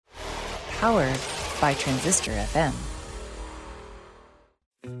Powered by Transistor FM.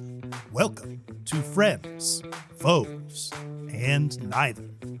 Welcome to Friends, Foes, and Neither.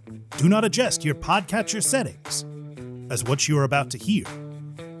 Do not adjust your podcatcher settings, as what you are about to hear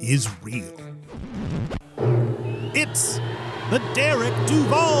is real. It's the Derek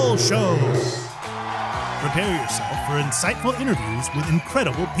Duval Show. Prepare yourself for insightful interviews with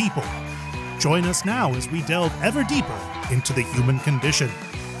incredible people. Join us now as we delve ever deeper into the human condition.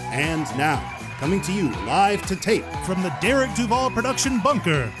 And now, coming to you live to tape from the Derek Duval production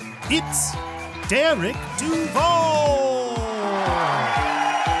bunker, it's Derek Duval!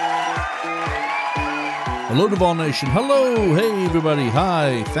 Hello, Duval Nation. Hello. Hey, everybody.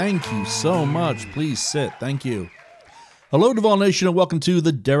 Hi. Thank you so much. Please sit. Thank you. Hello, Duval Nation, and welcome to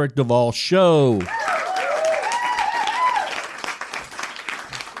the Derek Duval Show.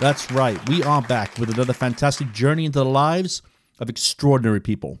 That's right. We are back with another fantastic journey into the lives of extraordinary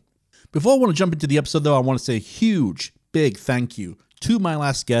people. Before I want to jump into the episode, though, I want to say a huge, big thank you to my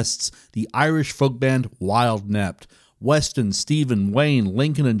last guests, the Irish folk band Wild Nept. Weston, Stephen, Wayne,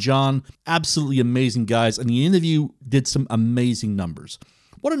 Lincoln, and John, absolutely amazing guys, and the interview did some amazing numbers.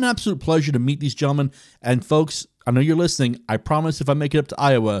 What an absolute pleasure to meet these gentlemen, and folks, I know you're listening. I promise if I make it up to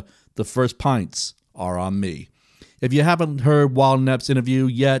Iowa, the first pints are on me. If you haven't heard Wild Nep's interview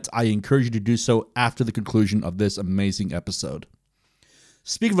yet, I encourage you to do so after the conclusion of this amazing episode.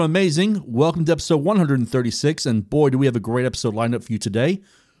 Speaking of amazing, welcome to episode 136, and boy, do we have a great episode lined up for you today.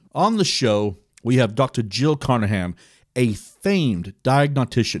 On the show, we have Dr. Jill Carnahan, a famed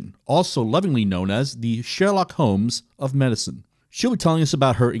diagnostician, also lovingly known as the Sherlock Holmes of medicine. She'll be telling us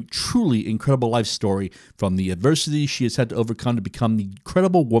about her truly incredible life story, from the adversity she has had to overcome to become the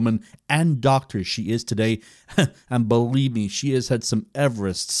incredible woman and doctor she is today. And believe me, she has had some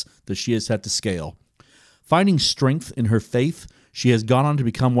Everests that she has had to scale. Finding strength in her faith, she has gone on to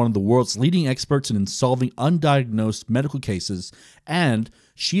become one of the world's leading experts in solving undiagnosed medical cases, and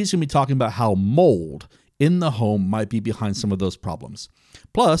she is going to be talking about how mold in the home might be behind some of those problems.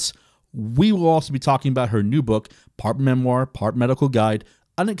 Plus, we will also be talking about her new book, part memoir, part medical guide,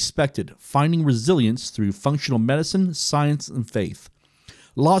 Unexpected: Finding Resilience Through Functional Medicine, Science, and Faith.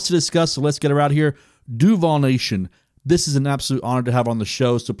 Lots to discuss, so let's get her out of here. Duval Nation, this is an absolute honor to have on the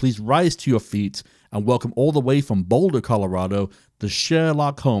show, so please rise to your feet and welcome all the way from Boulder, Colorado, the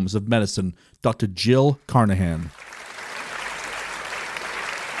Sherlock Holmes of medicine, Dr. Jill Carnahan.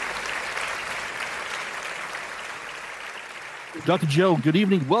 Dr. Jill, good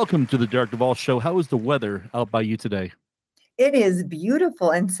evening. Welcome to the Derek Duval Show. How is the weather out by you today? It is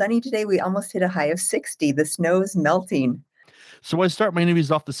beautiful and sunny today. We almost hit a high of 60. The snow's melting. So I start my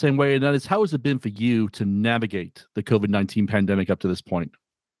interviews off the same way, and that is, how has it been for you to navigate the COVID-19 pandemic up to this point?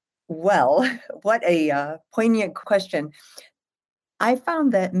 Well, what a poignant question. I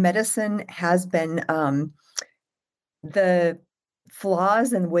found that medicine has been the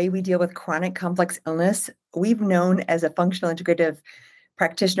flaws in the way we deal with chronic complex illness. We've known as a functional integrative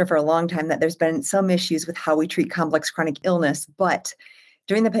practitioner for a long time that there's been some issues with how we treat complex chronic illness. But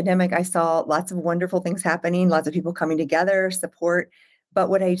during the pandemic, I saw lots of wonderful things happening, lots of people coming together, support. But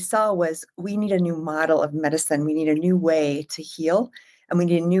what I saw was we need a new model of medicine. We need a new way to heal. And we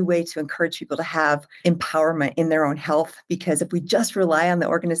need a new way to encourage people to have empowerment in their own health. Because if we just rely on the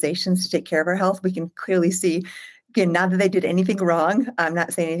organizations to take care of our health, we can clearly see, again, not that they did anything wrong. I'm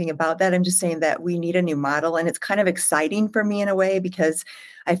not saying anything about that. I'm just saying that we need a new model. And it's kind of exciting for me in a way, because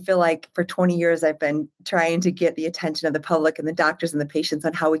I feel like for 20 years, I've been trying to get the attention of the public and the doctors and the patients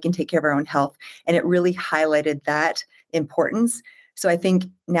on how we can take care of our own health. And it really highlighted that importance. So I think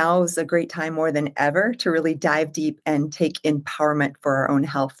now is a great time more than ever to really dive deep and take empowerment for our own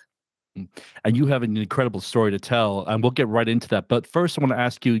health. And you have an incredible story to tell, and we'll get right into that. But first, I want to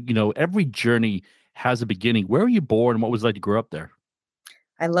ask you, every journey has a beginning. Where were you born, and what was it like to grow up there?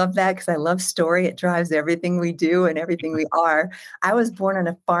 I love that because I love story. It drives everything we do and everything we are. I was born on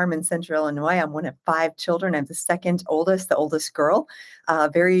a farm in central Illinois. I'm one of 5 children. I'm the second oldest, the oldest girl.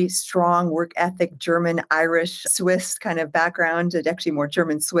 Very strong work ethic, German, Irish, Swiss kind of background. Actually more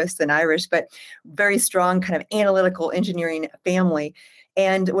German, Swiss than Irish, but very strong kind of analytical engineering family.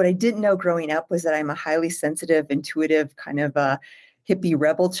 And what I didn't know growing up was that I'm a highly sensitive, intuitive kind of hippie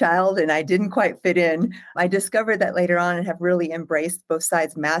rebel child, and I didn't quite fit in. I discovered that later on and have really embraced both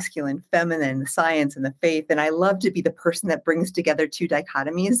sides, masculine, feminine, the science and the faith. And I love to be the person that brings together two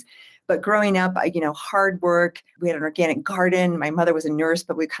dichotomies. But growing up, hard work, we had an organic garden. My mother was a nurse,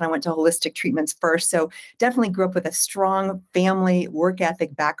 but we kind of went to holistic treatments first. So definitely grew up with a strong family work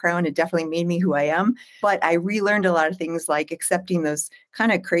ethic background. It definitely made me who I am. But I relearned a lot of things like accepting those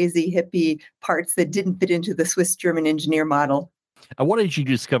kind of crazy hippie parts that didn't fit into the Swiss German engineer model. And what did you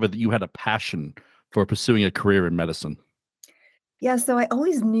discover that you had a passion for pursuing a career in medicine? Yeah, so I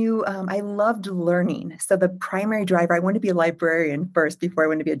always knew I loved learning. So the primary driver, I wanted to be a librarian first before I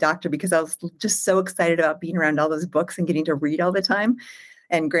wanted to be a doctor because I was just so excited about being around all those books and getting to read all the time.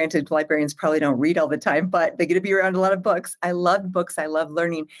 And granted, librarians probably don't read all the time, but they get to be around a lot of books. I loved books. I love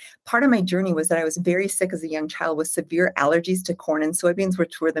learning. Part of my journey was that I was very sick as a young child with severe allergies to corn and soybeans,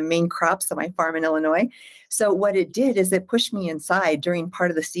 which were the main crops on my farm in Illinois. So what it did is it pushed me inside during part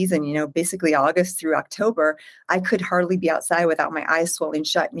of the season, basically August through October. I could hardly be outside without my eyes swelling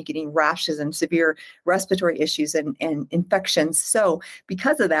shut, me getting rashes and severe respiratory issues and infections. So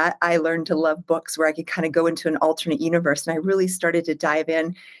because of that, I learned to love books where I could kind of go into an alternate universe. And I really started to dive in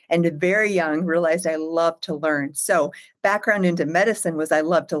and very young realized I love to learn. So background into medicine was I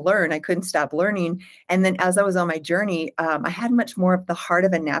love to learn. I couldn't stop learning. And then as I was on my journey, I had much more of the heart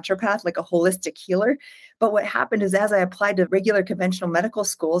of a naturopath, like a holistic healer. But what happened is as I applied to regular conventional medical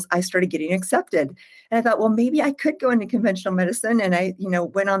schools, I started getting accepted. And I thought, well, maybe I could go into conventional medicine. And I,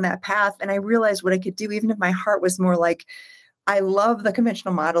 went on that path and I realized what I could do, even if my heart was more like, I love the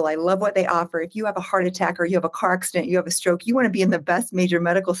conventional model. I love what they offer. If you have a heart attack or you have a car accident, you have a stroke, you want to be in the best major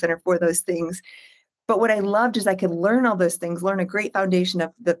medical center for those things. But what I loved is I could learn all those things, learn a great foundation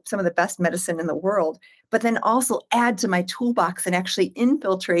of some of the best medicine in the world, but then also add to my toolbox and actually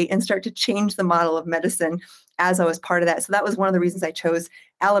infiltrate and start to change the model of medicine as I was part of that. So that was one of the reasons I chose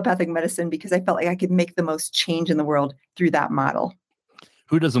allopathic medicine, because I felt like I could make the most change in the world through that model.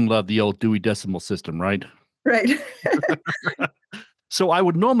 Who doesn't love the old Dewey Decimal System, right? Right. So I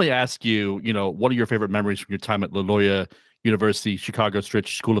would normally ask you, what are your favorite memories from your time at La Loyola University, Chicago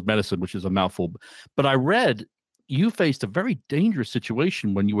Stritch School of Medicine, which is a mouthful. But I read you faced a very dangerous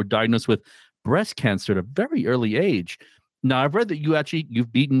situation when you were diagnosed with breast cancer at a very early age. Now, I've read that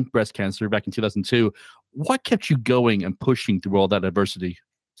you've beaten breast cancer back in 2002. What kept you going and pushing through all that adversity?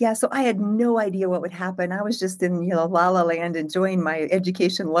 Yeah, so I had no idea what would happen. I was just in, la la land, enjoying my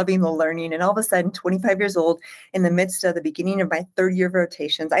education, loving the learning. And all of a sudden, 25 years old, in the midst of the beginning of my third year of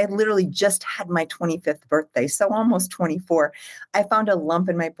rotations, I had literally just had my 25th birthday, so almost 24. I found a lump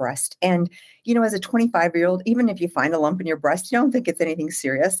in my breast. And, as a 25-year-old, even if you find a lump in your breast, you don't think it's anything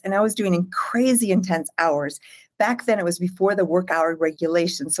serious. And I was doing crazy intense hours. Back then, it was before the work hour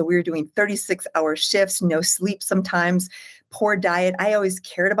regulation. So we were doing 36-hour shifts, no sleep sometimes, poor diet. I always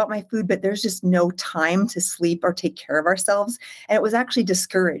cared about my food, but there's just no time to sleep or take care of ourselves. And it was actually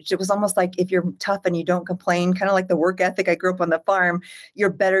discouraged. It was almost like if you're tough and you don't complain, kind of like the work ethic. I grew up on the farm. You're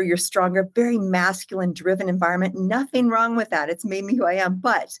better, you're stronger, very masculine driven environment. Nothing wrong with that. It's made me who I am.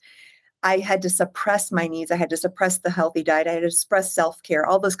 But I had to suppress my needs. I had to suppress the healthy diet. I had to suppress self-care,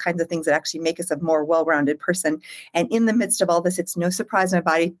 all those kinds of things that actually make us a more well-rounded person. And in the midst of all this, it's no surprise my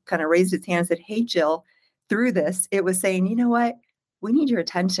body kind of raised its hand and said, hey, Jill, through this, it was saying, you know what? We need your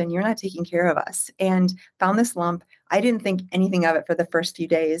attention. You're not taking care of us. And found this lump. I didn't think anything of it for the first few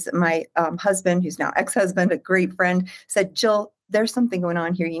days. My husband, who's now ex-husband, a great friend, said, Jill, there's something going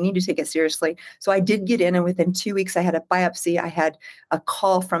on here. You need to take it seriously. So I did get in, and within 2 weeks, I had a biopsy. I had a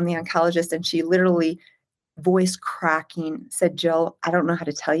call from the oncologist, and she literally, voice cracking, said, Jill, I don't know how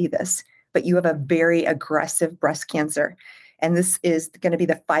to tell you this, but you have a very aggressive breast cancer. And this is going to be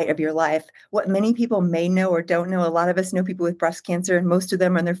the fight of your life. What many people may know or don't know, a lot of us know people with breast cancer, and most of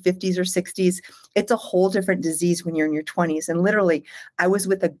them are in their 50s or 60s. It's a whole different disease when you're in your 20s. And literally, I was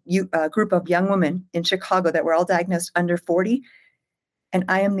with a group of young women in Chicago that were all diagnosed under 40. And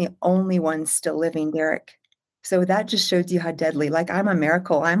I am the only one still living, Derek. So that just shows you how deadly. Like, I'm a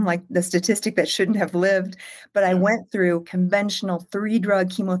miracle. I'm like the statistic that shouldn't have lived. But I went through conventional 3-drug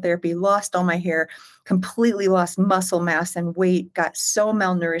chemotherapy, lost all my hair, completely lost muscle mass and weight, got so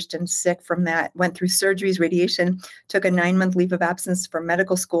malnourished and sick from that, went through surgeries, radiation, took a 9-month leave of absence from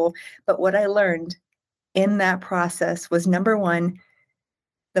medical school. But what I learned in that process was, number one,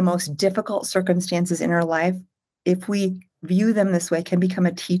 the most difficult circumstances in our life, if we view them this way, can become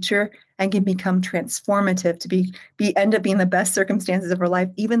a teacher and can become transformative to end up being the best circumstances of our life,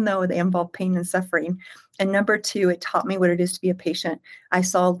 even though they involve pain and suffering. And number two, it taught me what it is to be a patient. I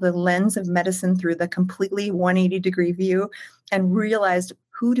saw the lens of medicine through the completely 180-degree view and realized,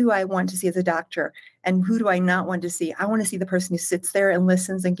 who do I want to see as a doctor and who do I not want to see? I want to see the person who sits there and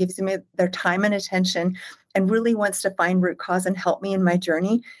listens and gives me their time and attention and really wants to find root cause and help me in my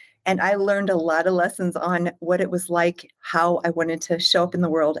journey. And I learned a lot of lessons on what it was like, how I wanted to show up in the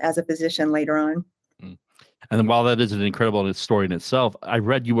world as a physician later on. And then, while that is an incredible story in itself, I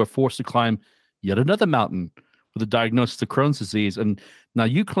read you were forced to climb yet another mountain with a diagnosis of Crohn's disease. And now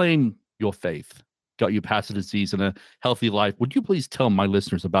you claim your faith got you past the disease and a healthy life. Would you please tell my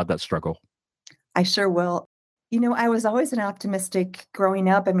listeners about that struggle? I sure will. I was always an optimistic growing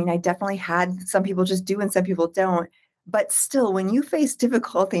up. I mean, I definitely had some people just do and some people don't. But still, when you face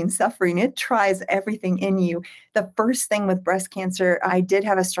difficulty and suffering, it tries everything in you. The first thing with breast cancer, I did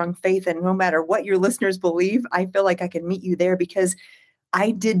have a strong faith, and no matter what your listeners believe, I feel like I can meet you there because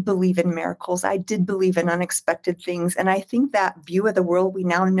I did believe in miracles. I did believe in unexpected things. And I think that view of the world we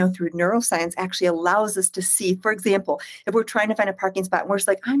now know through neuroscience actually allows us to see, for example, if we're trying to find a parking spot and we're just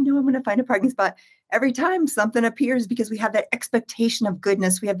like, I know I'm going to find a parking spot. Every time something appears because we have that expectation of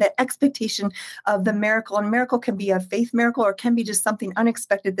goodness. We have that expectation of the miracle. And miracle can be a faith miracle or it can be just something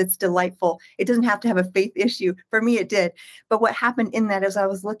unexpected that's delightful. It doesn't have to have a faith issue. For me, it did. But what happened in that is I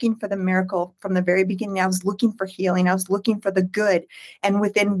was looking for the miracle from the very beginning. I was looking for healing. I was looking for the good. And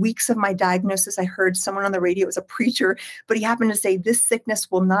within weeks of my diagnosis, I heard someone on the radio, it was a preacher, but he happened to say, this sickness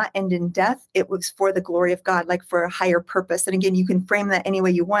will not end in death. It was for the glory of God, like for a higher purpose. And again, you can frame that any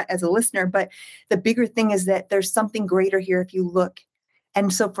way you want as a listener, but the bigger thing is that there's something greater here if you look.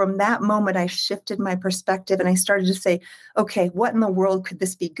 And so from that moment, I shifted my perspective and I started to say, okay, what in the world could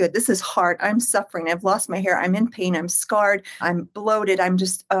this be good? This is hard. I'm suffering. I've lost my hair. I'm in pain. I'm scarred. I'm bloated. I'm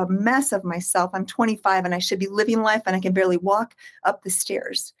just a mess of myself. I'm 25 and I should be living life and I can barely walk up the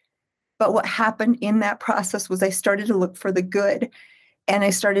stairs. But what happened in that process was I started to look for the good. And I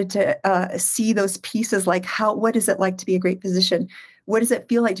started to see those pieces like what is it like to be a great physician? What does it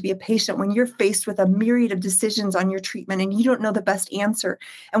feel like to be a patient when you're faced with a myriad of decisions on your treatment and you don't know the best answer?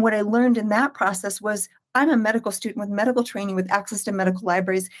 And what I learned in that process was I'm a medical student with medical training with access to medical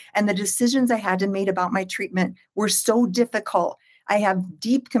libraries. And the decisions I had to make about my treatment were so difficult. I have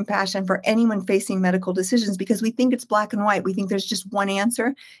deep compassion for anyone facing medical decisions because we think it's black and white. We think there's just one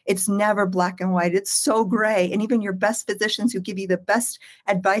answer. It's never black and white. It's so gray. And even your best physicians who give you the best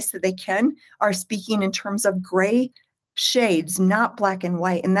advice that they can are speaking in terms of gray shades, not black and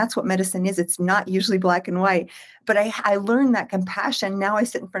white. And that's what medicine is. It's not usually black and white. But I learned that compassion. Now I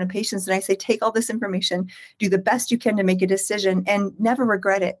sit in front of patients and I say, take all this information, do the best you can to make a decision and never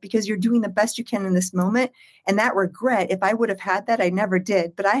regret it because you're doing the best you can in this moment. And that regret, if I would have had that, I never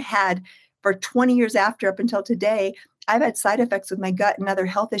did. But I had for 20 years after up until today, I've had side effects with my gut and other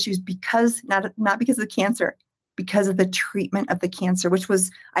health issues because not because of the cancer, because of the treatment of the cancer, which was,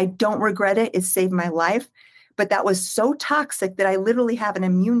 I don't regret it. It saved my life. But that was so toxic that I literally have an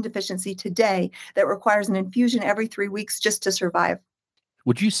immune deficiency today that requires an infusion every 3 weeks just to survive.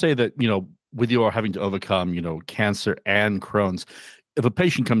 Would you say that, with you having to overcome, cancer and Crohn's, if a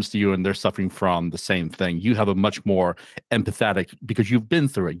patient comes to you and they're suffering from the same thing, you have a much more empathetic because you've been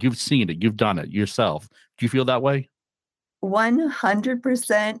through it, you've seen it, you've done it yourself. Do you feel that way?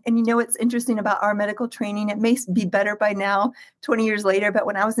 100%. And what's interesting about our medical training, it may be better by now, 20 years later, but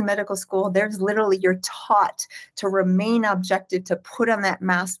when I was in medical school, there's literally, you're taught to remain objective, to put on that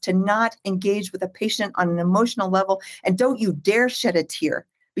mask, to not engage with a patient on an emotional level. And don't you dare shed a tear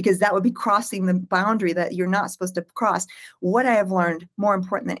because that would be crossing the boundary that you're not supposed to cross. What I have learned, more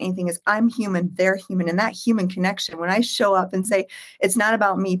important than anything, is I'm human, they're human. And that human connection, when I show up and say, it's not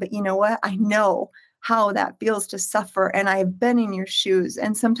about me, but you know what? I know how that feels to suffer. And I've been in your shoes.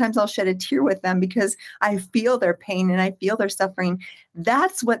 And sometimes I'll shed a tear with them because I feel their pain and I feel their suffering.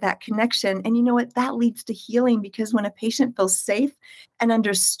 That's what that connection, and you know what, that leads to healing because when a patient feels safe and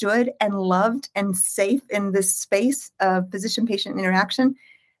understood and loved and safe in this space of physician-patient interaction,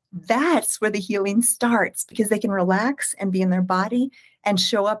 that's where the healing starts because they can relax and be in their body and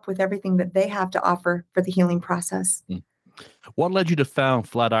show up with everything that they have to offer for the healing process. What led you to found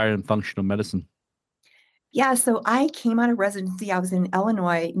Flatiron Functional Medicine? Yeah, so I came out of residency. I was in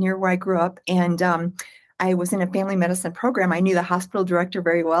Illinois, near where I grew up, and I was in a family medicine program. I knew the hospital director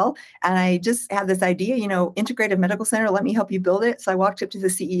very well, and I just had this idea, integrative medical center, let me help you build it. So I walked up to the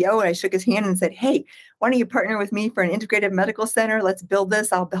CEO and I shook his hand and said, hey, why don't you partner with me for an integrative medical center? Let's build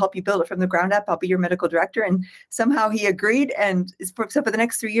this. I'll help you build it from the ground up. I'll be your medical director. And somehow he agreed. And so for the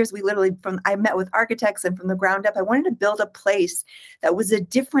next 3 years, I met with architects, and from the ground up, I wanted to build a place that was a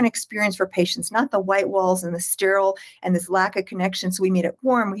different experience for patients, not the white walls and the sterile and this lack of connection. So we made it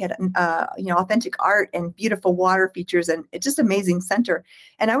warm. We had, authentic art and beautiful water features and it's just amazing center.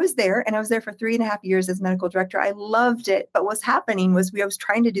 And I was there for 3.5 years as medical director. I loved it. But what's happening was I was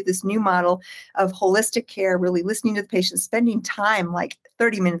trying to do this new model of holistic care, really listening to the patient, spending time like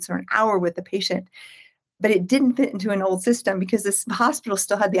 30 minutes or an hour with the patient. But it didn't fit into an old system because this hospital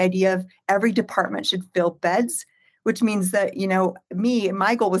still had the idea of every department should fill beds which means that,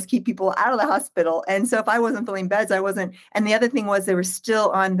 my goal was keep people out of the hospital. And so if I wasn't filling beds, I wasn't. And the other thing was they were still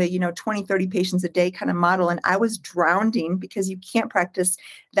on the, 20, 30 patients a day kind of model. And I was drowning because you can't practice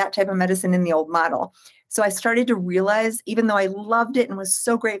that type of medicine in the old model. So I started to realize, even though I loved it and was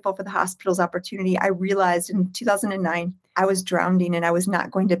so grateful for the hospital's opportunity, I realized in 2009, I was drowning and I was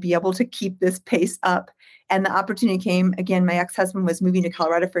not going to be able to keep this pace up. And the opportunity came again. My ex-husband was moving to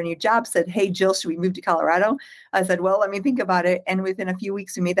Colorado for a new job, said, "Hey, Jill, should we move to Colorado?" I said, "Well, let me think about it." And within a few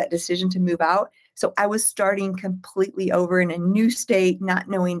weeks, we made that decision to move out. So I was starting completely over in a new state, not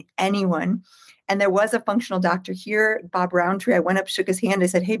knowing anyone. And there was a functional doctor here, Bob Roundtree. I went up, shook his hand. I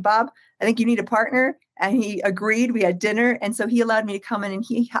said, "Hey, Bob, I think you need a partner." And he agreed. We had dinner. And so he allowed me to come in,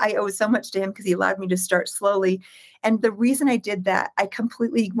 and I owe so much to him because he allowed me to start slowly. And the reason I did that, I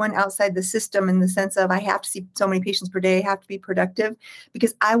completely went outside the system in the sense of I have to see so many patients per day. I have to be productive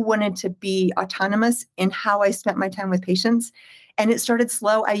because I wanted to be autonomous in how I spent my time with patients. And it started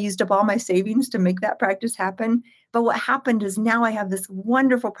slow. I used up all my savings to make that practice happen. But what happened is now I have this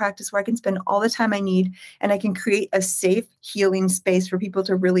wonderful practice where I can spend all the time I need, and I can create a safe healing space for people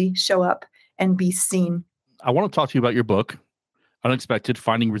to really show up and be seen. I want to talk to you about your book, Unexpected: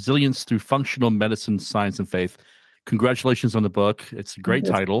 Finding Resilience Through Functional Medicine, Science, and Faith. Congratulations on the book. It's a great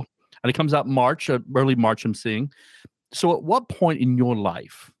title. And it comes out March, early March, I'm seeing. So at what point in your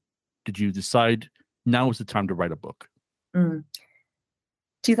life did you decide now is the time to write a book?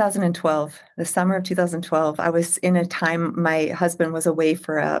 2012, the summer of 2012, I was in a time, my husband was away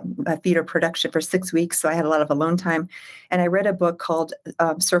for a theater production for 6 weeks. So I had a lot of alone time. And I read a book called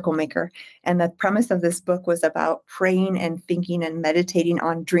Circle Maker. And the premise of this book was about praying and thinking and meditating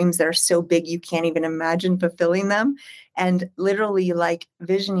on dreams that are so big you can't even imagine fulfilling them, and literally like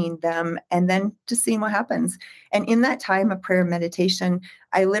visioning them and then just seeing what happens. And in that time of prayer and meditation,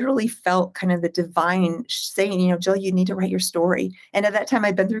 I literally felt kind of the divine saying, Jill, you need to write your story. And at that time,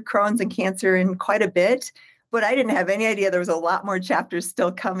 I'd been through Crohn's and cancer and quite a bit, but I didn't have any idea there was a lot more chapters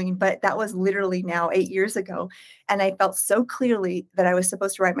still coming. But that was literally now 8 years ago. And I felt so clearly that I was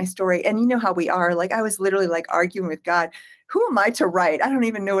supposed to write my story. And you know how we are. Like I was literally like arguing with God. Who am I to write? I don't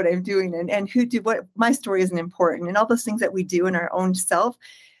even know what I'm doing. And who do what? My story isn't important. And all those things that we do in our own self.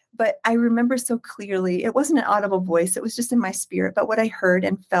 But I remember so clearly, it wasn't an audible voice. It was just in my spirit. But what I heard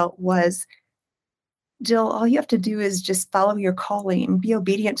and felt was, Jill, all you have to do is just follow your calling, be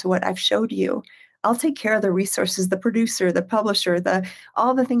obedient to what I've showed you. I'll take care of the resources, the producer, the publisher,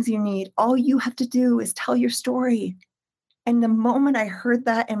 all the things you need. All you have to do is tell your story. And the moment I heard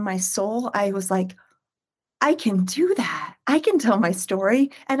that in my soul, I was like, I can do that. I can tell my story,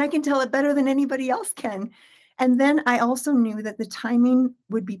 and I can tell it better than anybody else can. And then I also knew that the timing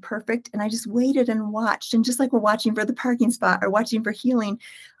would be perfect. And I just waited and watched. And just like we're watching for the parking spot or watching for healing,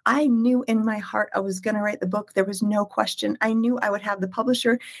 I knew in my heart I was going to write the book. There was no question. I knew I would have the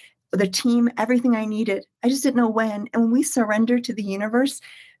publisher, the team, everything I needed. I just didn't know when. And when we surrender to the universe,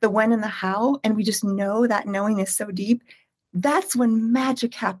 the when and the how, and we just know that knowing is so deep, that's when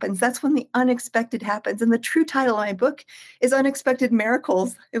magic happens. That's when the unexpected happens. And the true title of my book is Unexpected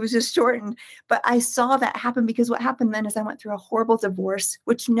Miracles. It was just shortened. But I saw that happen because what happened then is I went through a horrible divorce,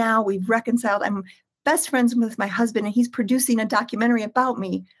 which now we've reconciled. I'm best friends with my husband, and he's producing a documentary about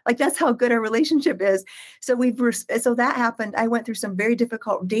me. Like that's how good our relationship is. So so that happened. I went through some very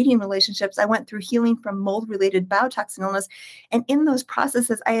difficult dating relationships. I went through healing from mold-related biotoxin illness. And in those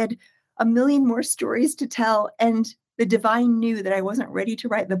processes, I had a million more stories to tell. And the divine knew that I wasn't ready to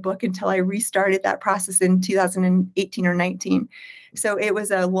write the book until I restarted that process in 2018 or 19. So it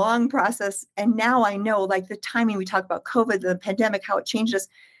was a long process. And now I know, like the timing, we talk about COVID, the pandemic, how it changed us.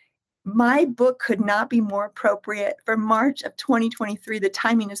 My book could not be more appropriate for March of 2023. The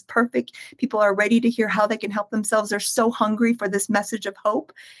timing is perfect. People are ready to hear how they can help themselves. They're so hungry for this message of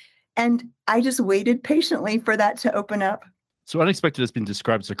hope. And I just waited patiently for that to open up. So Unexpected has been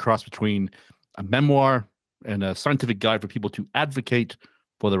described as a cross between a memoir and a scientific guide for people to advocate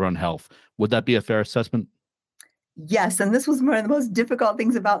for their own health. Would that be a fair assessment? Yes. And this was one of the most difficult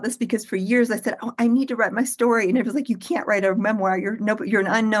things about this, because for years I said, I need to write my story. And it was like, you can't write a memoir. You're an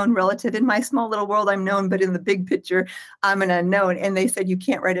unknown relative. In my small little world, I'm known, but in the big picture, I'm an unknown. And they said, you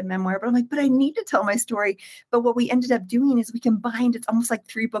can't write a memoir. But I'm like, but I need to tell my story. But what we ended up doing is we combined, it's almost like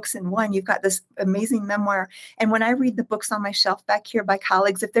 3 books in one. You've got this amazing memoir. And when I read the books on my shelf back here by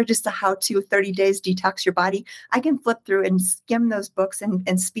colleagues, if they're just a how-to 30 days detox your body, I can flip through and skim those books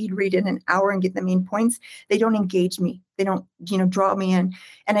and speed read in an hour and get the main points. They don't engage me. They don't, draw me in.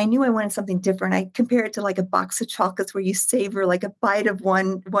 And I knew I wanted something different. I compare it to like a box of chocolates where you savor like a bite of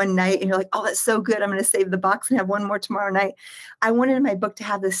one night and you're like, oh, that's so good. I'm going to save the box and have one more tomorrow night. I wanted in my book to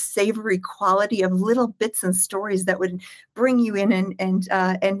have this savory quality of little bits and stories that would bring you in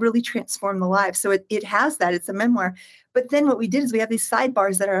and really transform the lives. So it has that. It's a memoir. But then what we did is we have these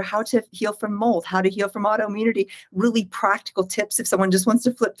sidebars that are how to heal from mold, how to heal from autoimmunity, really practical tips. If someone just wants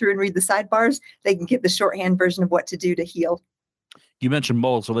to flip through and read the sidebars, they can get the shorthand version of what to do to heal. You mentioned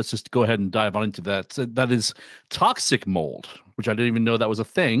mold, so let's just go ahead and dive on into that. So that is toxic mold, which I didn't even know that was a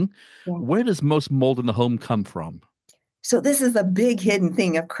thing. Yeah. Where does most mold in the home come from? So this is a big hidden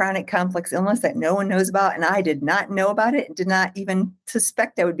thing of chronic complex illness that no one knows about. And I did not know about it and did not even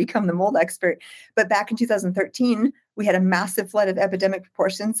suspect I would become the mold expert. But back in 2013, we had a massive flood of epidemic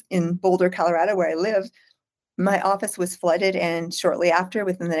proportions in Boulder, Colorado, where I live. My office was flooded, and shortly after,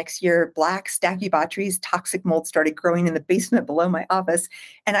 within the next year, black stachybotrys, toxic mold started growing in the basement below my office.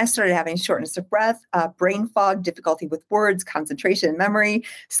 And I started having shortness of breath, brain fog, difficulty with words, concentration, memory,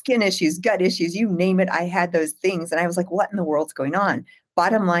 skin issues, gut issues, you name it. I had those things. And I was like, what in the world's going on?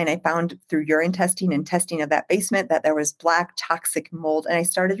 Bottom line, I found through urine testing and testing of that basement that there was black toxic mold. And I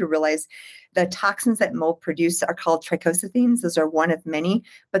started to realize the toxins that mold produce are called trichocythines. Those are one of many,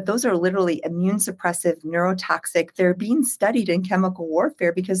 but those are literally immune suppressive, neurotoxic. They're being studied in chemical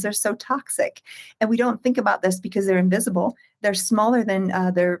warfare because they're so toxic. And we don't think about this because they're invisible. They're smaller than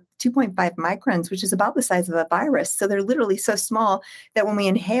they're 2.5 microns, which is about the size of a virus. So they're literally so small that when we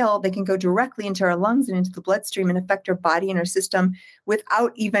inhale, they can go directly into our lungs and into the bloodstream and affect our body and our system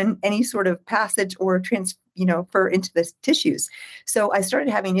without even any sort of passage or for into the tissues. So I started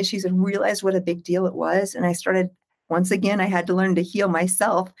having issues and realized what a big deal it was. And I started, once again, I had to learn to heal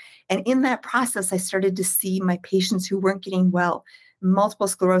myself. And in that process, I started to see my patients who weren't getting well. Multiple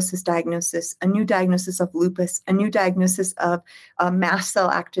sclerosis diagnosis, a new diagnosis of lupus, a new diagnosis of mast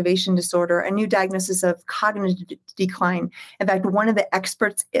cell activation disorder, a new diagnosis of cognitive decline. In fact, one of the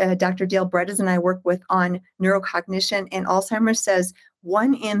experts, Dr. Dale Bredes, and I work with on neurocognition and Alzheimer's says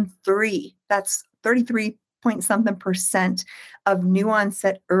 1 in 3, that's 33% of new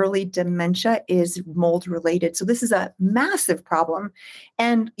onset early dementia is mold related. So this is a massive problem.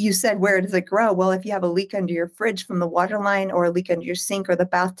 And you said, where does it grow? Well, if you have a leak under your fridge from the water line, or a leak under your sink, or the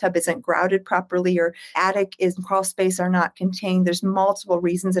bathtub isn't grouted properly, or attic is crawl space are not contained, there's multiple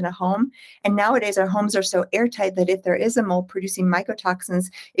reasons in a home. And nowadays our homes are so airtight that if there is a mold producing mycotoxins,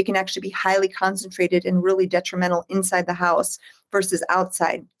 it can actually be highly concentrated and really detrimental inside the house versus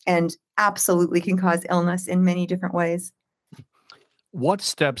outside, and absolutely can cause illness in many different ways. What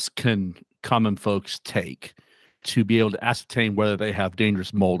steps can common folks take to be able to ascertain whether they have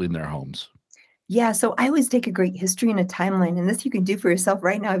dangerous mold in their homes? Yeah, so I always take a great history and a timeline, and this you can do for yourself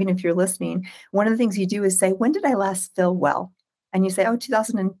right now, even if you're listening. One of the things you do is say, when did I last feel well? And you say,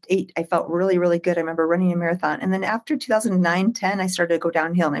 2008, I felt really, really good. I remember running a marathon. And then after 2009, 10, I started to go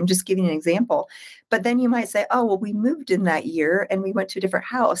downhill. And I'm just giving an example. But then you might say, we moved in that year and we went to a different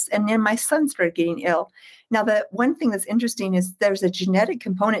house. And then my son started getting ill. Now, the one thing that's interesting is there's a genetic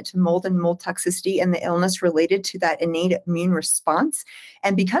component to mold and mold toxicity and the illness related to that innate immune response.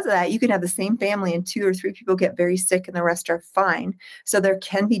 And because of that, you can have the same family and 2 or 3 people get very sick and the rest are fine. So there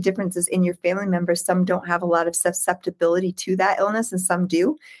can be differences in your family members. Some don't have a lot of susceptibility to that illness and some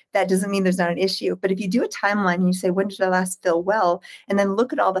do. That doesn't mean there's not an issue. But if you do a timeline and you say, when did I last feel well? And then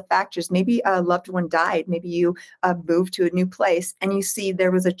look at all the factors. Maybe a loved one died. Maybe you moved to a new place and you see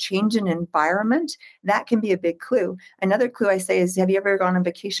there was a change in environment. That can be a big clue. Another clue I say is, have you ever gone on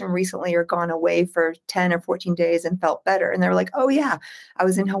vacation recently or gone away for 10 or 14 days and felt better? And they're like, oh yeah, I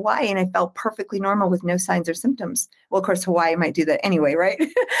was in Hawaii and I felt perfectly normal with no signs or symptoms. Well, of course, Hawaii might do that anyway, right?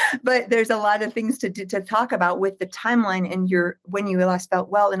 But there's a lot of things to talk about with the timeline and when you last felt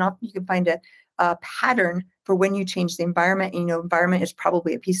well. And often you can find a pattern for when you change the environment. And, environment is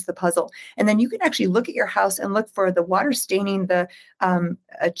probably a piece of the puzzle. And then you can actually look at your house and look for the water staining, the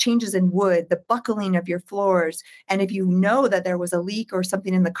changes in wood, the buckling of your floors. And if you know that there was a leak or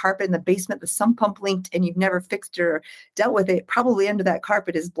something in the carpet in the basement, the sump pump leaked and you've never fixed it or dealt with it, probably under that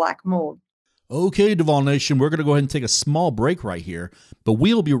carpet is black mold. Okay, Duval Nation, we're going to go ahead and take a small break right here, but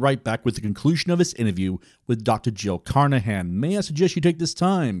we'll be right back with the conclusion of this interview with Dr. Jill Carnahan. May I suggest you take this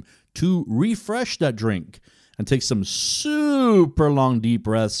time to refresh that drink and take some super long deep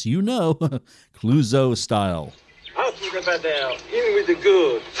breaths, Clouseau style. Out with the bad air, in with the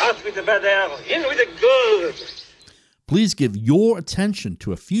good. Out with the bad air, in with the good. Please give your attention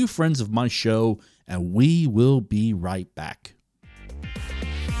to a few friends of my show, and we will be right back.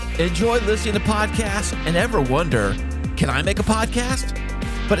 Enjoy listening to podcasts and ever wonder, can I make a podcast?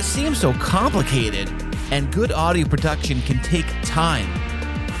 But it seems so complicated. and good audio production can take time.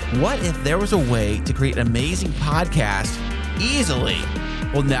 What if there was a way to create an amazing podcast easily?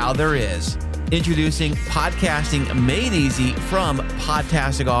 Well, now there is. Introducing Podcasting Made Easy from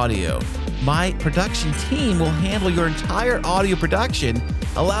Podtastic Audio. My production team will handle your entire audio production,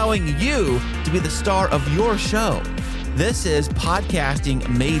 allowing you to be the star of your show. This is Podcasting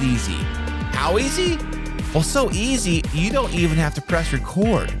Made Easy. How easy? Well, so easy, you don't even have to press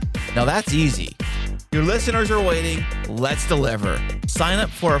record. Now that's easy. Your listeners are waiting. Let's deliver. Sign up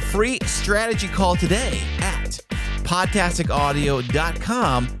for a free strategy call today at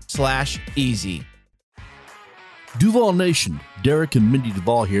podcasticaudio.com/easy. Duval Nation, Derek and Mindy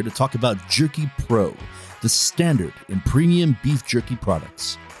Duval here to talk about Jerky Pro, the standard in premium beef jerky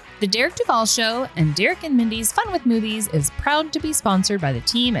products. The Derek Duval Show and Derek and Mindy's Fun with Movies is proud to be sponsored by the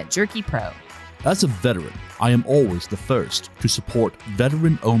team at Jerky Pro. As a veteran, I am always the first to support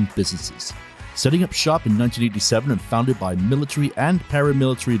veteran-owned businesses. Setting up shop in 1987 and founded by military and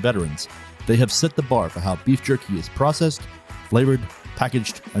paramilitary veterans, they have set the bar for how beef jerky is processed, flavored,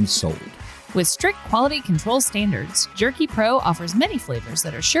 packaged, and sold. With strict quality control standards, Jerky Pro offers many flavors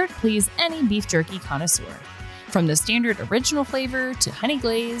that are sure to please any beef jerky connoisseur. From the standard original flavor to honey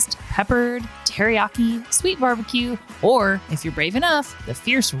glazed, peppered, teriyaki, sweet barbecue, or, if you're brave enough, the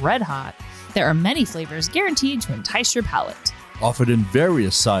fierce red hot, there are many flavors guaranteed to entice your palate. Offered in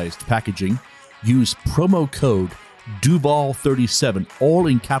various sized packaging, use promo code DUVAL37, all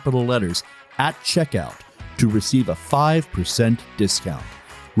in capital letters, at checkout to receive a 5% discount.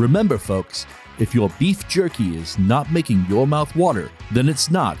 Remember, folks, if your beef jerky is not making your mouth water, then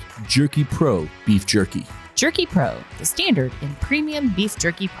it's not Jerky Pro beef jerky. Jerky Pro, the standard in premium beef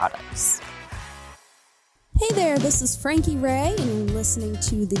jerky products. Hey there, this is Frankie Ray, and you're listening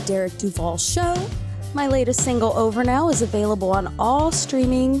to The Derek Duval Show. My latest single, Over Now, is available on all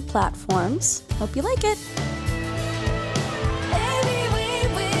streaming platforms. Hope you like it.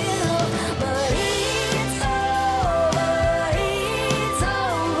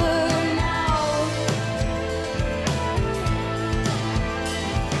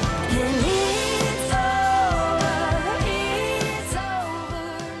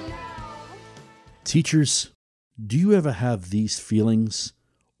 Teachers, do you ever have these feelings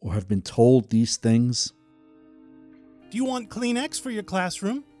or have been told these things? Do you want Kleenex for your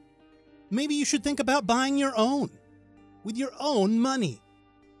classroom? Maybe you should think about buying your own, with your own money.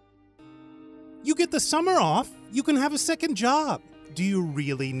 You get the summer off, you can have a second job. Do you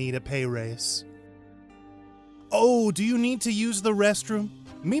really need a pay raise? Oh, do you need to use the restroom?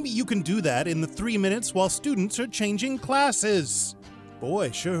 Maybe you can do that in the 3 minutes while students are changing classes.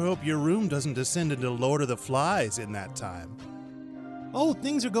 Boy, sure hope your room doesn't descend into Lord of the Flies in that time. Oh,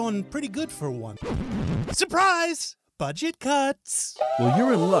 things are going pretty good for one. Surprise! Budget cuts! Well,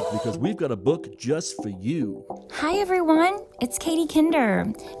 you're in luck because we've got a book just for you. Hi, everyone. It's Katie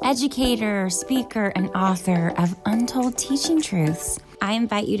Kinder, educator, speaker, and author of Untold Teaching Truths. I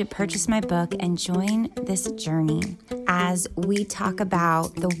invite you to purchase my book and join this journey as we talk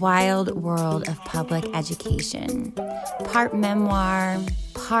about the wild world of public education. Part memoir,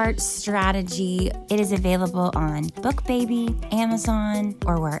 part strategy. It is available on BookBaby, Amazon,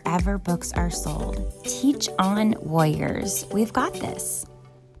 or wherever books are sold. Teach on, warriors. We've got this.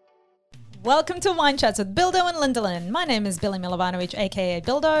 Welcome to Wine Chats with Bildo and Lindelin. My name is Billy Milovanovic, aka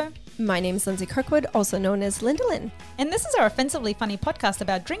Bildo. My name is Lindsay Kirkwood, also known as Lindelin. And this is our offensively funny podcast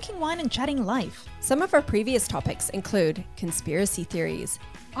about drinking wine and chatting life. Some of our previous topics include conspiracy theories.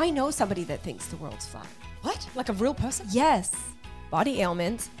 I know somebody that thinks the world's flat. What? Like a real person? Yes. Body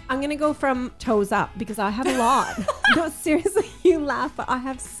ailments. I'm going to go from toes up because I have a lot. No, seriously, you laugh, but I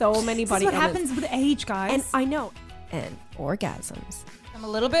have so many body ailments. This is what happens with age, guys. And I know. And orgasms. I'm a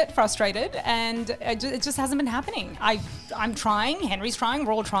little bit frustrated and it just hasn't been happening. I'm trying, Henry's trying,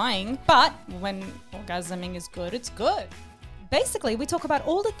 we're all trying, but when orgasming is good, it's good. Basically, we talk about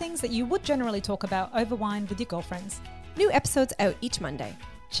all the things that you would generally talk about over wine with your girlfriends. New episodes out each Monday.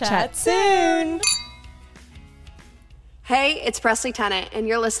 Chat soon! Hey, it's Presley Tennant, and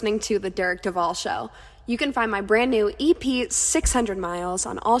you're listening to The Derek Duval Show. You can find my brand new EP, 600 Miles,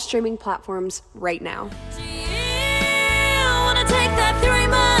 on all streaming platforms right now. Take that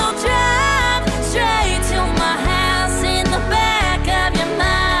 3-mile drive straight to my house in the back of your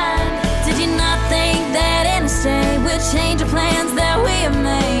mind. Did you not think that interstate would change the plans that we have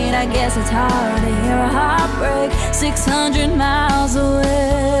made? I guess it's hard to hear a heartbreak 600 miles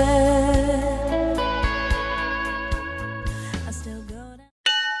away. I still go down.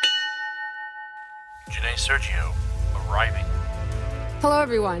 Janae Sergio, arriving. Hello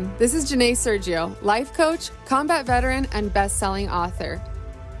everyone, this is Janae Sergio, life coach, combat veteran, and best-selling author.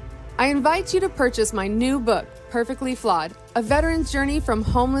 I invite you to purchase my new book, Perfectly Flawed, A Veteran's Journey from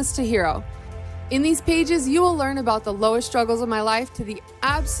Homeless to Hero. In these pages, you will learn about the lowest struggles of my life to the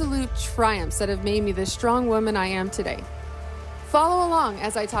absolute triumphs that have made me the strong woman I am today. Follow along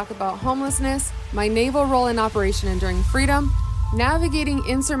as I talk about homelessness, my naval role in Operation Enduring Freedom, navigating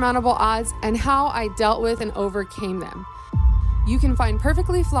insurmountable odds, and how I dealt with and overcame them. You can find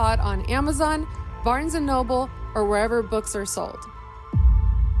Perfectly Flawed on Amazon, Barnes & Noble, or wherever books are sold.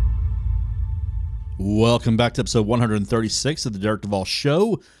 Welcome back to episode 136 of the Derek Duvall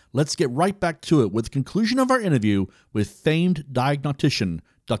Show. Let's get right back to it with the conclusion of our interview with famed diagnostician,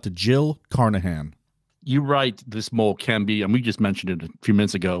 Dr. Jill Carnahan. You write this mold can be, and we just mentioned it a few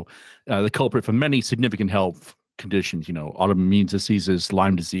minutes ago, the culprit for many significant health conditions, autoimmune diseases,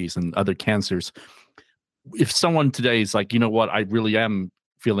 Lyme disease, and other cancers. If someone today is like, you know what, I really am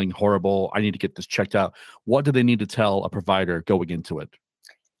feeling horrible, I need to get this checked out, what do they need to tell a provider going into it?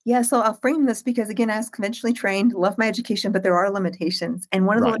 Yeah, so I'll frame this because, again, I was conventionally trained, love my education, but there are limitations. And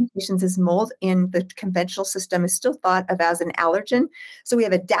one of the limitations is mold in the conventional system is still thought of as an allergen. So we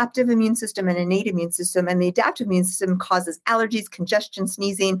have adaptive immune system and innate immune system, and the adaptive immune system causes allergies, congestion,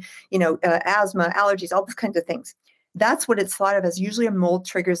 sneezing, asthma, allergies, all those kinds of things. That's what it's thought of as. Usually a mold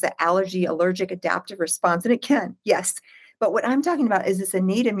triggers the allergy, allergic, adaptive response, and it can, yes. But what I'm talking about is this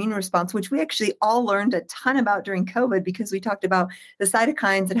innate immune response, which we actually all learned a ton about during COVID because we talked about the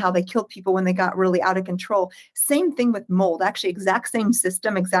cytokines and how they killed people when they got really out of control. Same thing with mold, actually exact same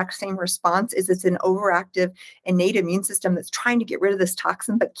system, exact same response is it's an overactive innate immune system that's trying to get rid of this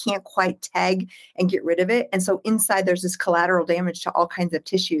toxin, but can't quite tag and get rid of it. And so inside there's this collateral damage to all kinds of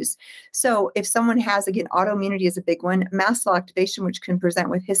tissues. So if someone has, again, autoimmunity is a big one, mast cell activation, which can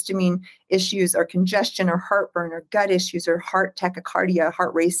present with histamine issues or congestion or heartburn or gut issues or heart tachycardia,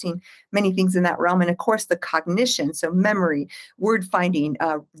 heart racing, many things in that realm. And of course, the cognition, so memory, word finding,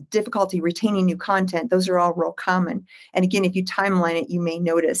 difficulty retaining new content, those are all real common. And again, if you timeline it, you may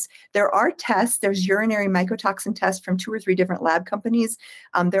notice there are tests. There's urinary mycotoxin tests from 2 or 3 different lab companies.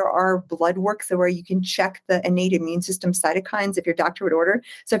 There are blood work where you can check the innate immune system cytokines if your doctor would order.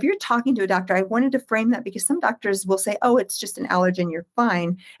 So if you're talking to a doctor, I wanted to frame that because some doctors will say, oh, it's just an allergen, you're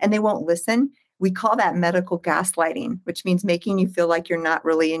fine, and they won't listen. We call that medical gaslighting, which means making you feel like you're not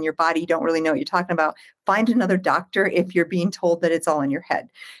really in your body, you don't really know what you're talking about. Find another doctor if you're being told that it's all in your head,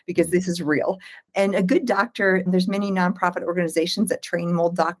 because this is real. And a good doctor, there's many nonprofit organizations that train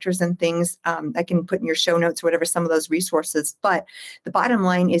mold doctors and things. I can put in your show notes or whatever, some of those resources. But the bottom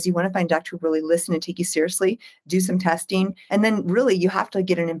line is you want to find a doctor who really listen and take you seriously, do some testing. And then really you have to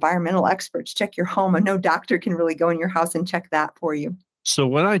get an environmental expert to check your home. And no doctor can really go in your house and check that for you. So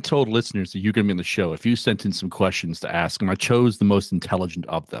when I told listeners that you're going to be on the show, if you sent in some questions to ask, and I chose the most intelligent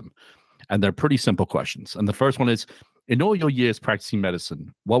of them, and they're pretty simple questions. And the first one is, in all your years practicing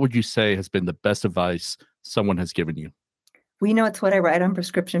medicine, what would you say has been the best advice someone has given you? We know it's what I write on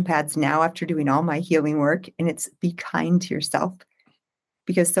prescription pads now after doing all my healing work, and it's be kind to yourself.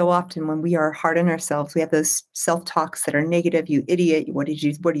 Because so often when we are hard on ourselves, we have those self-talks that are negative, you idiot, what do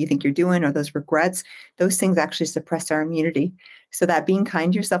you think you're doing? Or those regrets, those things actually suppress our immunity. So that being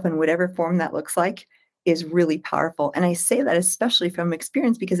kind to yourself in whatever form that looks like is really powerful. And I say that especially from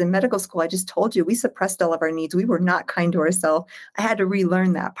experience because in medical school, I just told you, we suppressed all of our needs. We were not kind to ourselves. I had to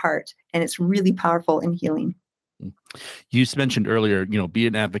relearn that part, and it's really powerful in healing. You mentioned earlier, be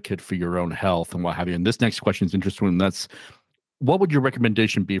an advocate for your own health and what have you. And this next question is interesting. And that's, what would your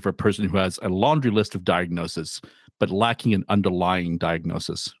recommendation be for a person who has a laundry list of diagnoses, but lacking an underlying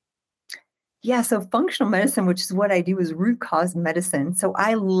diagnosis? Yeah, so functional medicine, which is what I do, is root cause medicine. So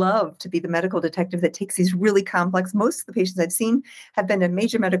I love to be the medical detective that takes these really complex, most of the patients I've seen have been to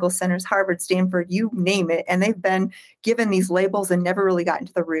major medical centers, Harvard, Stanford, you name it, and they've been given these labels and never really gotten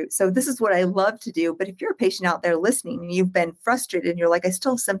to the root. So this is what I love to do. But if you're a patient out there listening and you've been frustrated and you're like, I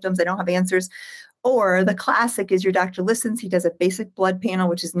still have symptoms, I don't have answers, or the classic is your doctor listens, he does a basic blood panel,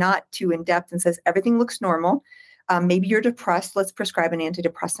 which is not too in-depth and says everything looks normal. Maybe you're depressed, let's prescribe an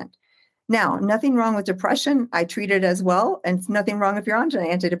antidepressant. Now, nothing wrong with depression. I treat it as well. And it's nothing wrong if you're on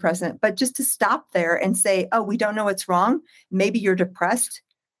an antidepressant. But just to stop there and say, oh, we don't know what's wrong. Maybe you're depressed.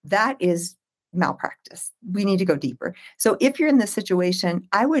 That is malpractice. We need to go deeper. So if you're in this situation,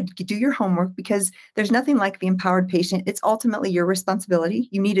 I would do your homework because there's nothing like the empowered patient. It's ultimately your responsibility.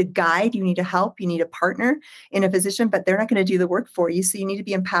 You need a guide, you need a help, you need a partner in a physician, but they're not going to do the work for you. So you need to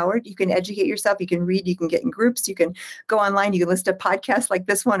be empowered. You can educate yourself. You can read, you can get in groups, you can go online, you can listen to podcasts like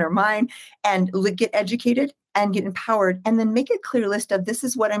this one or mine and get educated. and get empowered, and then make a clear list of this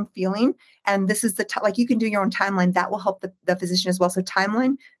is what I'm feeling. And this is like you can do your own timeline. That will help the physician as well. So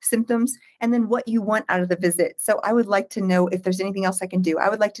timeline, symptoms, and then what you want out of the visit. So I would like to know if there's anything else I can do. I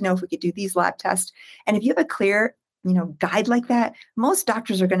would like to know if we could do these lab tests. And if you have a clear guide like that, most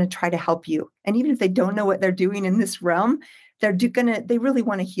doctors are going to try to help you. And even if they don't know what they're doing in this realm, they really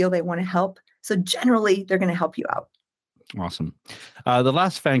want to heal. They want to help. So generally, they're going to help you out. Awesome. The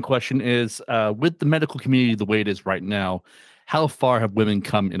last fan question is, with the medical community the way it is right now, how far have women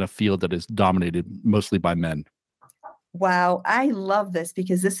come in a field that is dominated mostly by men? Wow, I love this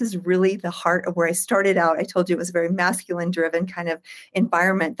because this is really the heart of where I started out. I told you it was a very masculine driven kind of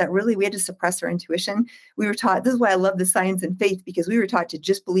environment that really we had to suppress our intuition. We were taught, this is why I love the science and faith, because we were taught to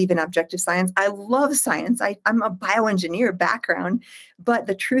just believe in objective science. I love science. I'm a bioengineer background, but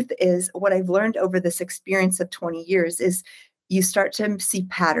the truth is what I've learned over this experience of 20 years is you start to see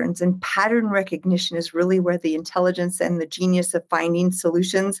patterns, and pattern recognition is really where the intelligence and the genius of finding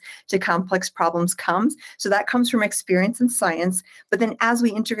solutions to complex problems comes. So that comes from experience and science. But then as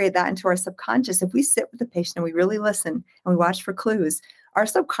we integrate that into our subconscious, if we sit with the patient and we really listen and we watch for clues, our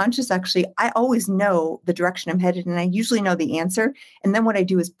subconscious actually, I always know the direction I'm headed, and I usually know the answer. And then what I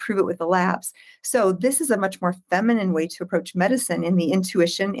do is prove it with the labs. So this is a much more feminine way to approach medicine, in the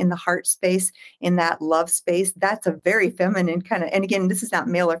intuition, in the heart space, in that love space. That's a very feminine kind of, and again, this is not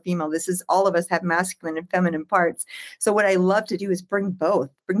male or female. This is all of us have masculine and feminine parts. So what I love to do is bring both,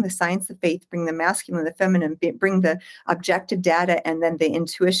 bring the science, the faith, bring the masculine, the feminine, bring the objective data, and then the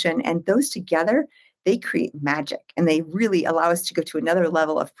intuition, and those together, they create magic, and they really allow us to go to another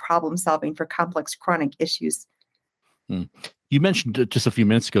level of problem solving for complex chronic issues. You mentioned just a few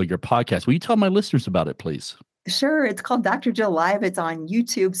minutes ago your podcast. Will you tell my listeners about it, please? Sure. It's called Dr. Jill Live. It's on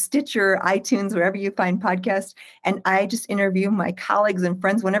YouTube, Stitcher, iTunes, wherever you find podcasts. And I just interview my colleagues and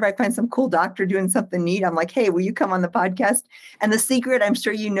friends. Whenever I find some cool doctor doing something neat, I'm like, hey, will you come on the podcast? And the secret, I'm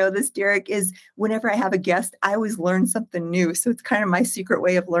sure you know this, Derek, is whenever I have a guest, I always learn something new. So it's kind of my secret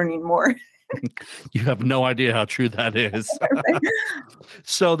way of learning more. You have no idea how true that is.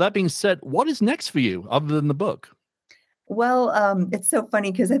 So that being said, what is next for you other than the book? Well, it's so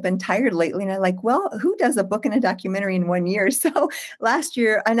funny because I've been tired lately, and I'm like, well, who does a book and a documentary in 1 year? So last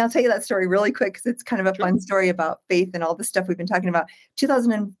year, and I'll tell you that story really quick because it's kind of a fun story about faith and all the stuff we've been talking about.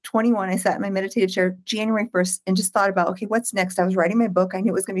 2021, I sat in my meditative chair January 1st and just thought about, okay, what's next? I was writing my book. I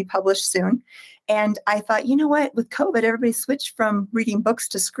knew it was going to be published soon. And I thought, you know what, with COVID, everybody switched from reading books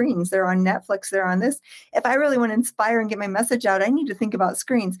to screens. They're on Netflix, they're on this. If I really want to inspire and get my message out, I need to think about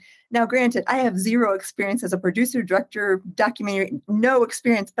screens. Now, granted, I have zero experience as a producer, director, documentary, no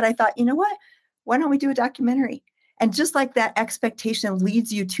experience. But I thought, you know what, why don't we do a documentary? And just like that, expectation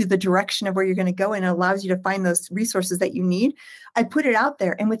leads you to the direction of where you're going to go, and it allows you to find those resources that you need. I put it out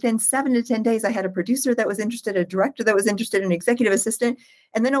there, and within 7 to 10 days, I had a producer that was interested, a director that was interested, an executive assistant,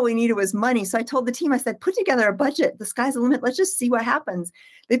 and then all we needed was money. So I told the team, I said, put together a budget. The sky's the limit. Let's just see what happens.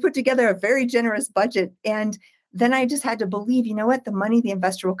 They put together a very generous budget, and then I just had to believe, you know what, the money, the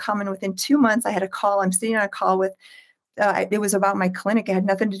investor will come. And within 2 months, I had a call. I'm sitting on a call with it was about my clinic. It had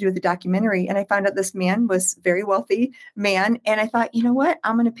nothing to do with the documentary. And I found out this man was a very wealthy man. And I thought, you know what?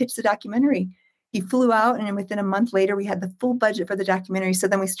 I'm going to pitch the documentary. He flew out, and within a month later, we had the full budget for the documentary. So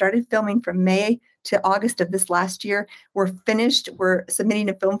then we started filming from May to August of this last year. We're finished. We're submitting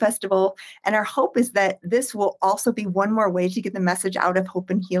to film festival. And our hope is that this will also be one more way to get the message out of hope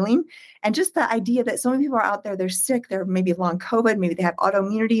and healing. And just the idea that so many people are out there, they're sick, they're maybe long COVID, maybe they have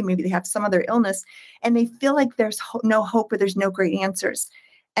autoimmunity, maybe they have some other illness, and they feel like there's no hope or there's no great answers.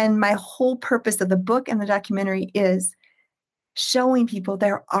 And my whole purpose of the book and the documentary is showing people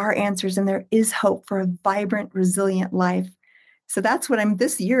there are answers and there is hope for a vibrant, resilient life. So that's what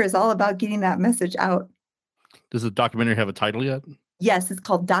this year is all about, getting that message out. Does the documentary have a title yet? Yes, it's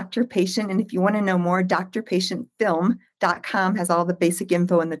called Dr. Patient. And if you want to know more, drpatientfilm.com has all the basic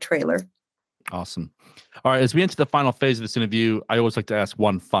info in the trailer. Awesome. All right. As we enter the final phase of this interview, I always like to ask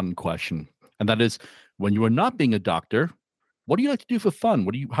one fun question. And that is, when you are not being a doctor, what do you like to do for fun?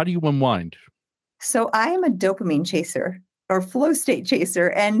 How do you unwind? So I am a dopamine chaser, or flow state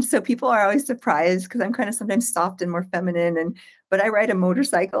chaser. And so people are always surprised because I'm kind of sometimes soft and more feminine. But I ride a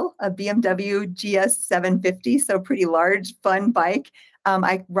motorcycle, a BMW GS 750, so pretty large, fun bike.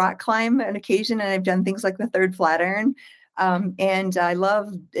 I rock climb on occasion, and I've done things like the third Flatiron. And I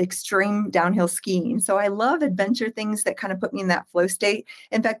love extreme downhill skiing. So I love adventure things that kind of put me in that flow state.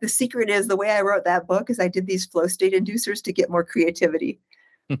 In fact, the secret is the way I wrote that book is I did these flow state inducers to get more creativity.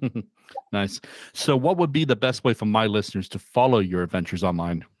 Nice. So what would be the best way for my listeners to follow your adventures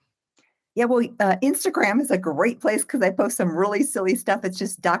online? Yeah, well, Instagram is a great place because I post some really silly stuff. It's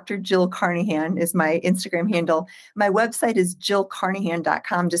just Dr. Jill Carnahan is my Instagram handle. My website is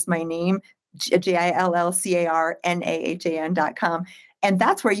jillcarnahan.com, just my name, JILLCARNAHAN.com. And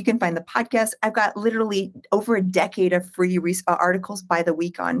that's where you can find the podcast. I've got literally over a decade of free articles by the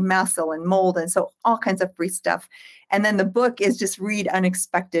week on muscle and mold. And so all kinds of free stuff. And then the book is just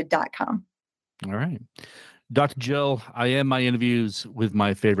readunexpected.com. All right. Dr. Jill, I end my interviews with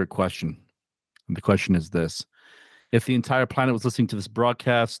my favorite question. And the question is this. If the entire planet was listening to this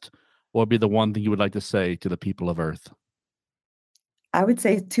broadcast, what would be the one thing you would like to say to the people of Earth? I would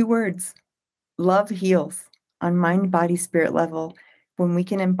say 2 words. Love heals on mind, body, spirit level. When we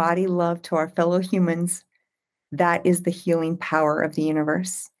can embody love to our fellow humans, that is the healing power of the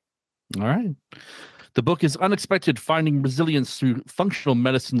universe. All right. The book is Unexpected, Finding Resilience Through Functional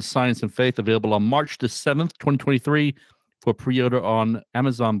Medicine, Science, and Faith, available on March the 7th, 2023, for pre-order on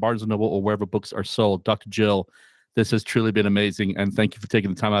Amazon, Barnes & Noble, or wherever books are sold. Dr. Jill, this has truly been amazing, and thank you for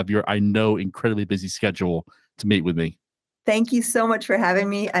taking the time out of your, I know, incredibly busy schedule to meet with me. Thank you so much for having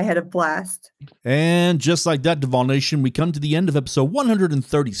me. I had a blast. And just like that, Duval Nation, we come to the end of episode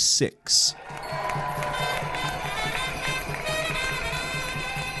 136.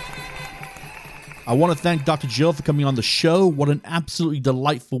 I want to thank Dr. Jill for coming on the show. What an absolutely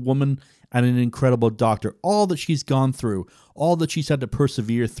delightful woman and an incredible doctor. All that she's gone through, all that she's had to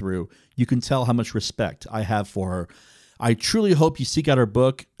persevere through, you can tell how much respect I have for her. I truly hope you seek out her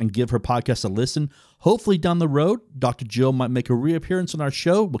book and give her podcast a listen. Hopefully down the road, Dr. Jill might make a reappearance on our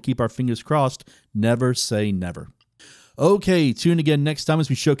show. We'll keep our fingers crossed. Never say never. Okay, tune again next time as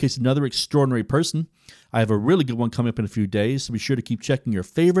we showcase another extraordinary person. I have a really good one coming up in a few days, so be sure to keep checking your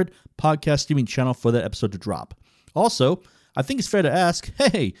favorite podcast streaming channel for that episode to drop. Also, I think it's fair to ask,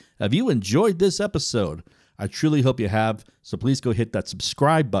 hey, have you enjoyed this episode? I truly hope you have, so please go hit that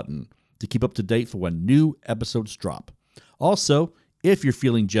subscribe button to keep up to date for when new episodes drop. Also, if you're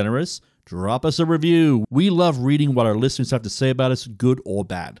feeling generous, drop us a review. We love reading what our listeners have to say about us, good or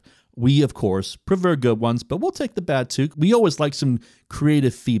bad. We, of course, prefer good ones, but we'll take the bad too. We always like some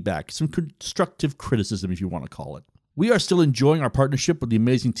creative feedback, some constructive criticism, if you want to call it. We are still enjoying our partnership with the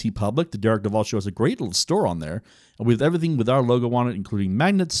amazing TeePublic. The Derek Duval Show has a great little store on there, and with everything with our logo on it, including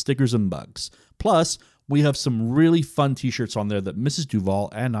magnets, stickers, and mugs. Plus, we have some really fun t-shirts on there that Mrs. Duval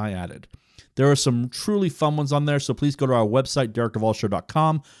and I added. There are some truly fun ones on there, so please go to our website,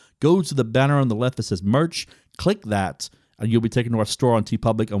 DerekDuvalShow.com. Go to the banner on the left that says merch, click that, and you'll be taken to our store on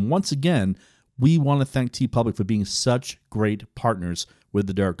TeePublic. And once again, we want to thank TeePublic for being such great partners with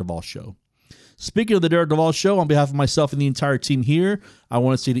the Derek Duval Show. Speaking of the Derek Duval Show, on behalf of myself and the entire team here, I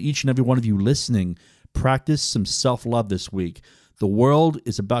want to say to each and every one of you listening, practice some self-love this week. The world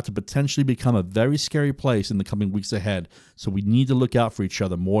is about to potentially become a very scary place in the coming weeks ahead, so we need to look out for each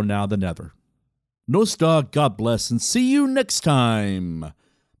other more now than ever. Nostar, God bless, and see you next time,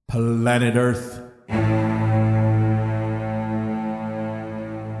 Planet Earth.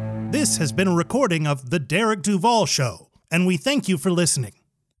 This has been a recording of The Derek Duval Show, and we thank you for listening.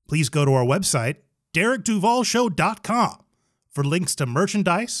 Please go to our website, DerekDuvalShow.com, for links to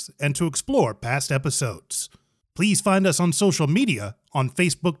merchandise and to explore past episodes. Please find us on social media on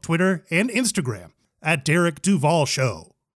Facebook, Twitter, and Instagram at Derek Duval Show.